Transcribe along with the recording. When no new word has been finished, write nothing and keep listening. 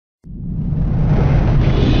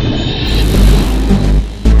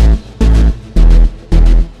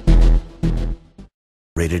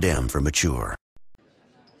for mature.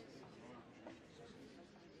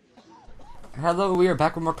 Hello, we are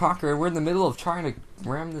back with more Conker, and we're in the middle of trying to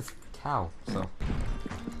ram this cow, so.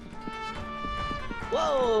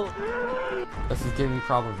 Whoa! This is giving me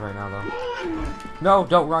problems right now, though. No,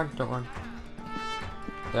 don't run, don't run.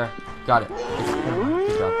 There, got it.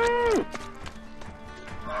 Good job.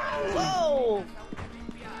 Whoa!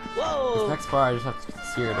 Whoa! This next part, I just have to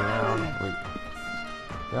steer it around. Wait.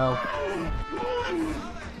 Go.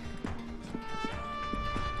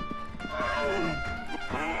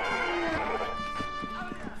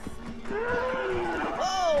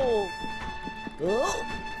 Whoa! Oh!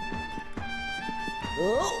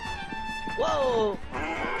 Oh! Whoa!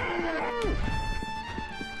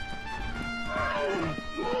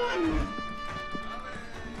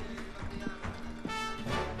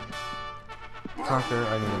 Conker,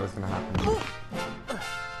 I knew that was gonna happen.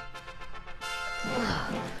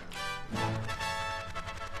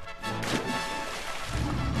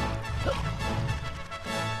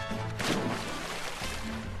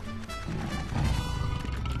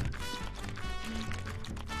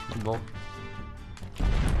 Bull.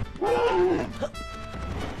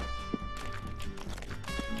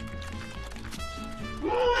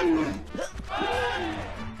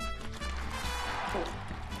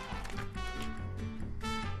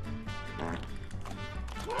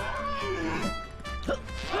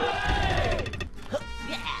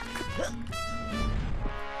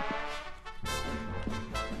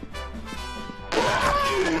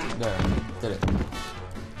 There, did it.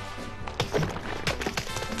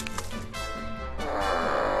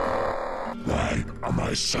 Why am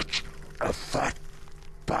I such a fat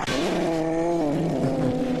bat?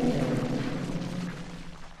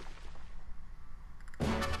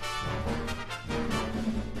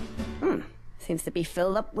 Seems to be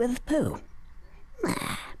filled up with poo.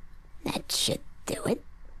 That should do it.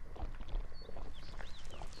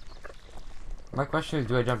 My question is,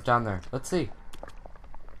 do I jump down there? Let's see.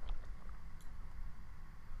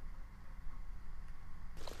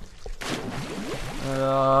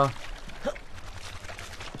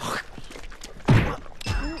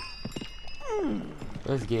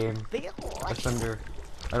 This game. That's under.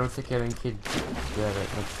 I don't think any kid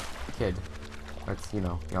that's, you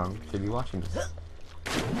know, young should be watching this.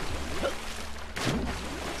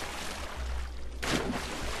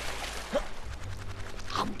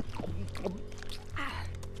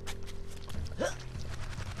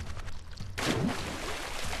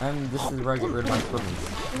 And this is where I get rid of my swimming.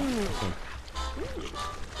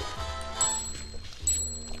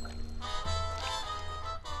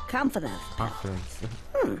 Confidence. Confidence.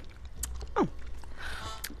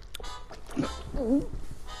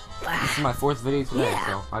 This is my fourth video today,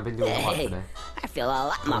 so I've been doing a lot today. I feel a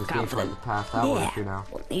lot more For like confident. the past hour or two now.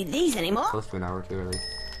 Won't need these anymore. Close to an hour or two, at least.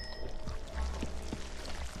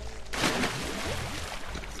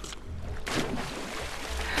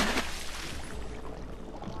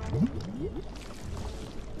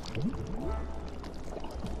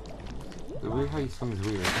 The way how you swim is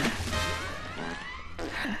weird.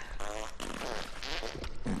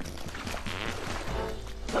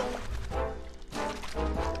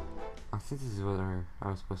 I think this is where I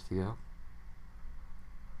was supposed to go.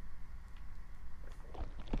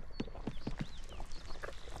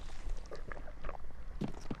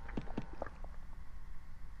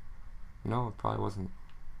 No, it probably wasn't.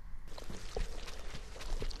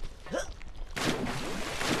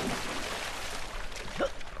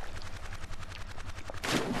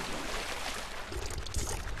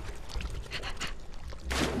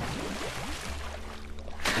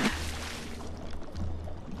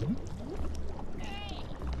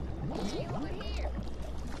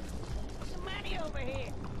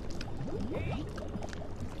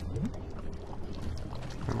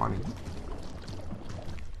 Come on in.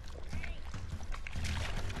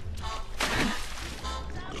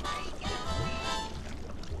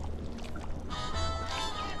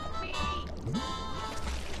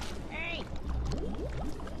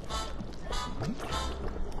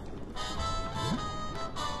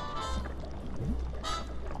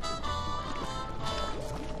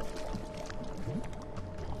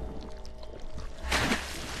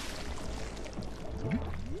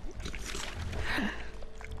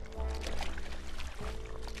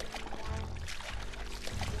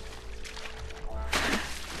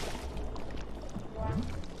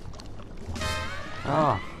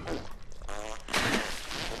 Oh.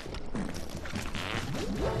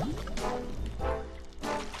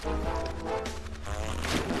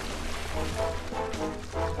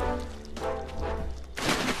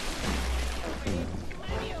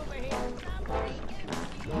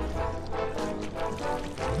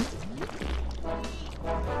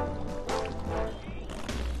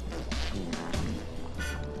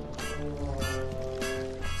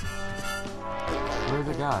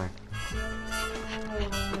 guy.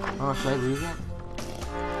 Oh, should I leave it?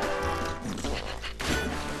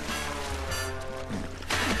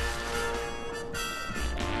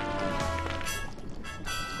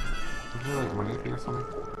 Is there like money up here or something?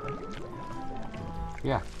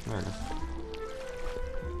 Yeah, there it is.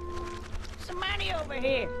 Some money over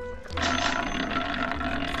here.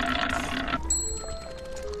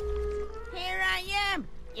 Here I am,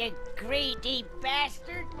 you greedy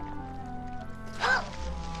bastard.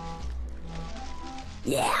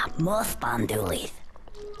 Yeah, more spondoolies.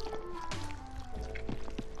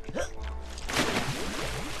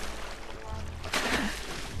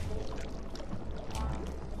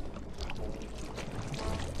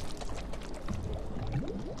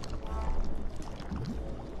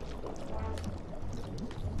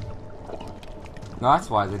 No, that's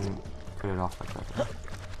why I didn't put it off like that.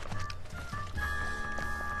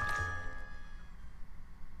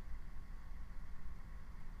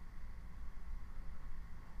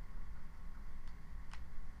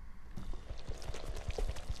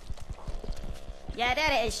 Yeah,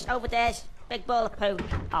 there it is. Over there's big bowl of poo.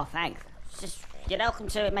 Oh, thanks. Just you're welcome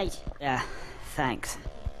to it, mate. Yeah, thanks.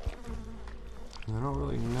 I don't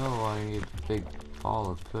really know why I need a big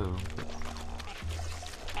ball of poo.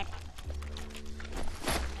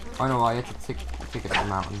 I know why you have to take it to the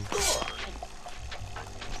mountain.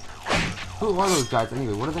 Who are those guys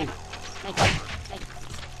anyway? What are they?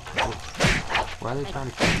 Why are they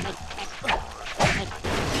trying to kill me?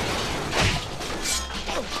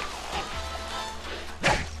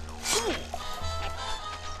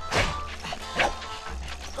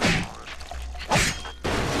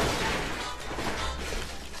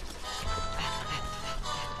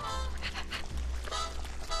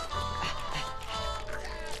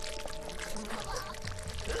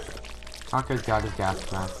 Conker's got his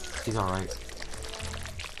gas mask. He's alright.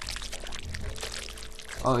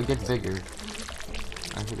 Oh, it gets bigger.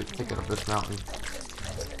 I need to take it up this mountain.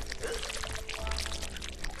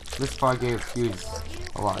 This probably gave Fuse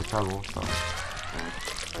a lot of trouble, so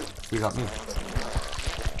he got me.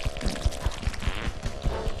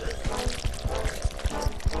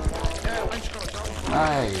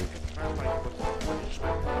 Hey!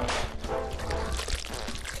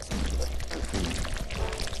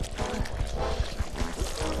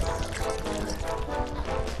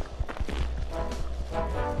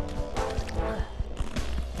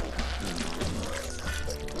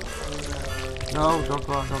 No, don't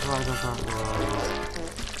go out, don't go out, don't go out.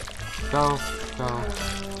 Go, go.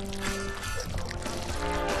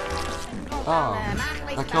 Oh,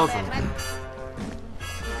 that kills him.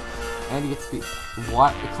 And he gets beat.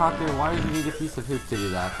 What? Conker, why did you need a piece of hoop to do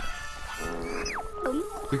that?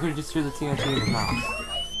 You could have just threw the TNT in his mouth.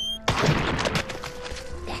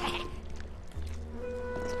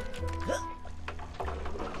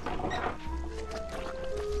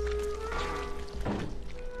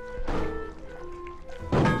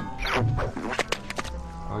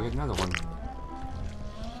 Oh, I get another one.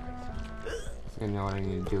 I know what I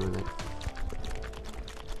need to do with it.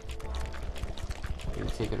 Maybe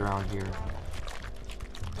take it around here.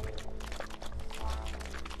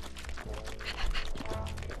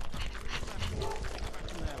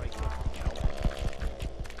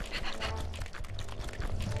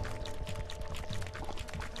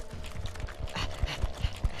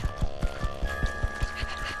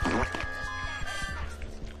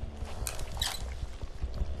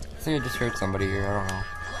 I think I just heard somebody here, I don't know.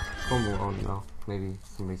 Home alone though. Maybe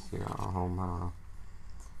somebody's here at home, I don't know.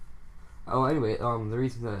 Oh, anyway, the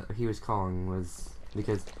reason that he was calling was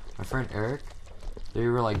because my friend Eric,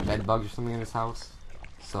 there were like bed bugs or something in his house.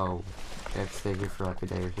 So, they had to stay here for like a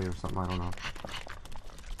day or two or something, I don't know.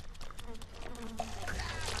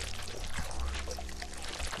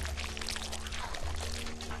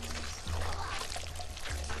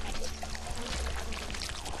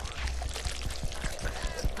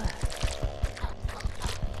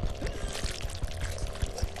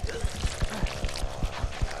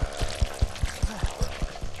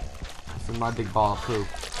 My big ball of poop.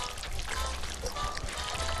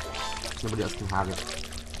 Nobody else can have it.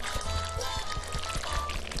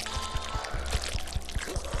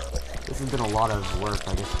 This has been a lot of work,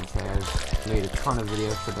 I guess you could say. I've made a ton of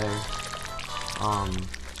videos today.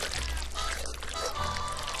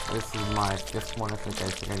 This is my 5th one, I think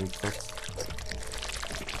I need 6.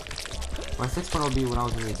 My 6th one will be when I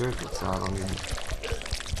was in New Jersey, so I don't need...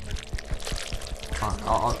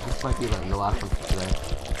 this might be like the last one for today.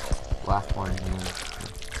 Last one, and then...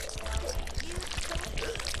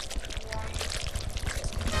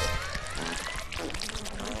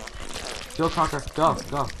 Go, Conker, go,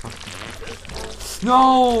 go, go. No!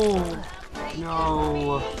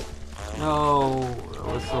 No! No! That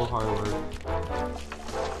was so hard work.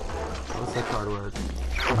 That was such hard work.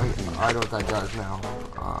 I know what that does now.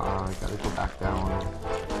 I gotta go back down.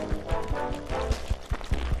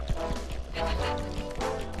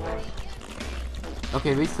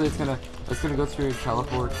 Okay, basically it's gonna go through a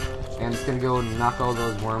teleport, and it's gonna go and knock all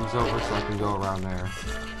those worms over so I can go around there.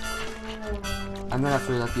 And then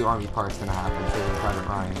after that, the army part's gonna happen, so we'll try to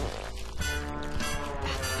Ryan.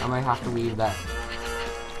 I might have to leave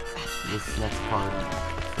this next part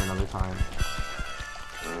for another time.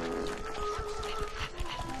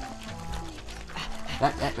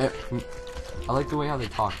 I like the way how they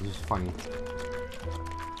talk, it's just funny.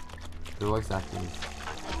 The voice acting.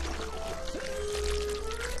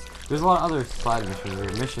 There's a lot of other side missions, or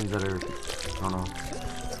missions that are, I don't know.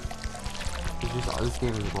 It's just, this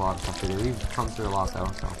game is a lot of stuff to do. We've come through a lot though,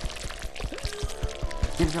 so.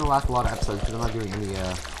 This game's gonna last a lot of episodes, because I'm not doing any,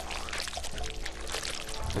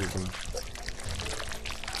 everything.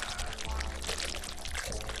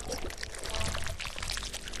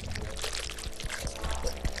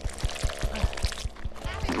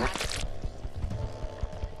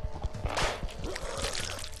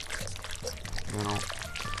 You know.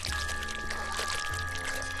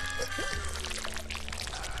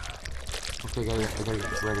 Okay, I gotta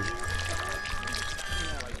get ready.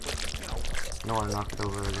 I don't want to knock it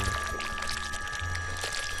over again.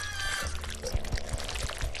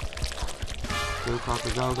 Go,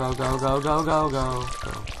 Conker, go, go, go, go, go, go, go.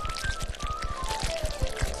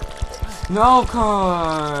 No,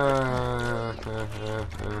 car!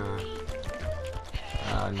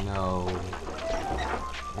 No.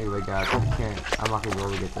 Anyway, guys, I'm not gonna be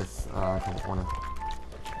able to get this. I don't wanna.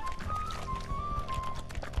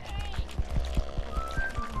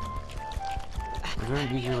 Is there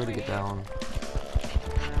an easier way to get down?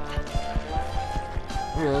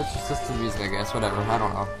 Here, let's just listen to the music, I guess. Whatever. I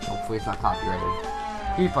don't know. Hopefully it's not copyrighted.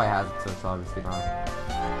 PewDiePie has it, so it's obviously not.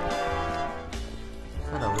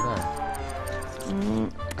 What's that over there?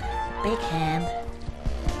 Big hand.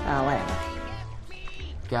 Oh, whatever.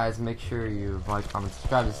 Guys, make sure you like, comment,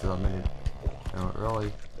 subscribe. This is a minute. No,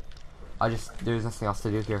 really. There's nothing else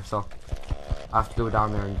to do here, so I have to go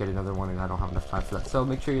down there and get another one, and I don't have enough time for that. So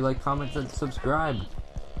make sure you like, comment, and subscribe.